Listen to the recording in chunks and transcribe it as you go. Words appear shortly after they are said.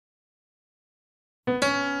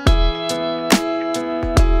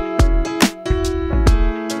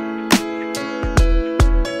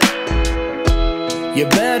You're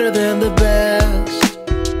better than the best.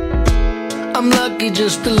 I'm lucky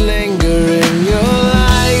just to linger in your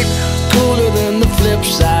light. Cooler than the flip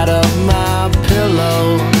side of my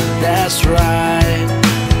pillow. That's right.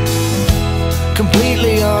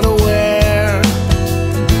 Completely unaware.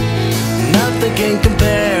 Nothing can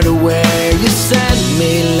compare to where you send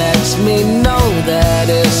me. Lets me know that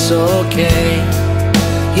it's okay.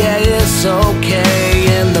 Yeah, it's okay.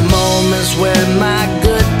 In the moments when my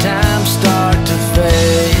good times start to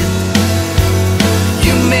fade,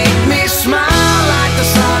 you make me smile like the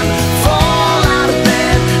sun, fall out of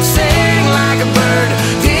bed, sing like a bird,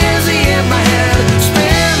 dizzy in my head,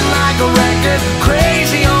 spin like a record,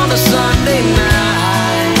 crazy on a Sunday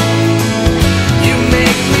night. You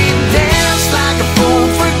make me dance like a fool,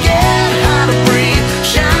 forget how to breathe,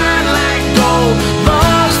 shine like gold,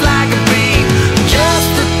 buzz like a bee. Just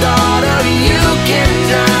the thought of you can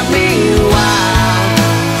drive me wild.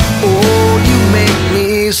 Oh, you make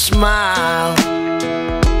me smile.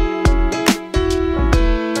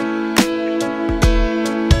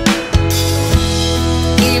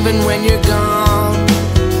 Even when you're gone,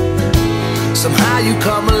 somehow you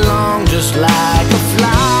come along just like a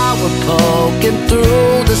flower poking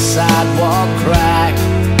through the sidewalk crack.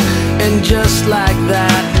 And just like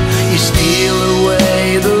that, you steal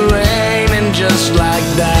away the rain. And just like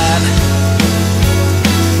that,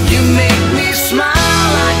 you make me smile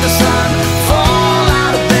like the sun, fall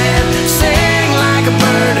out of bed, sing like a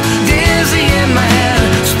bird, dizzy in my head,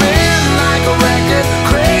 spin like a record,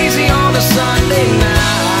 crazy on a Sunday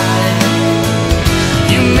night.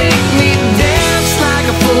 You make me dance like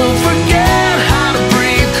a fool, forget how to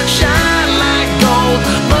breathe, shine like gold,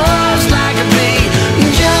 buzz like a bee.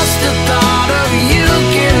 Just the thought of you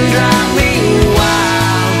can drive me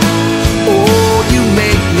wild. Oh, you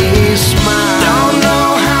make me smile. Don't know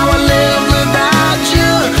how I live without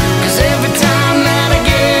you, 'cause every time that I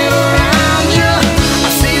get around you, I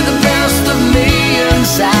see the best of me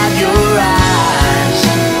inside your eyes.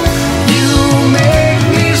 You make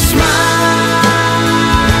me smile.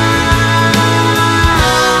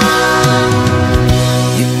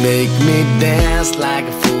 You make me dance like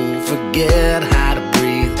a fool, forget how to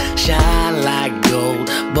breathe, shine like gold,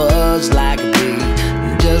 buzz like a bee.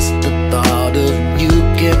 Just the thought of you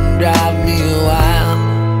can drive me wild.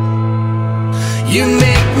 You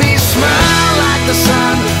make me smile like the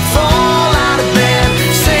sun, fall out of bed,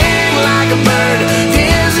 sing like a bird,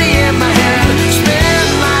 dizzy in my head, spin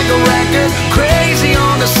like a record, crazy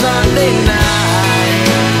on a Sunday night.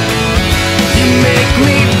 You make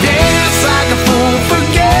me dance like a fool,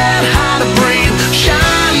 forget how to breathe,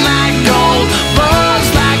 shine like gold, buzz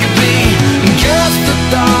like a bee. Just the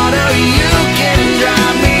thought of you can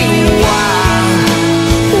drive me wild.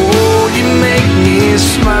 Oh, you make me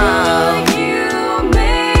smile. You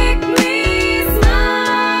make me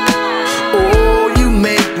smile. Oh, you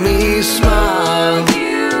make me smile.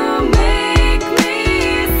 You make me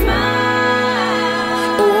smile.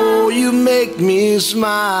 Oh, you make me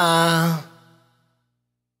smile.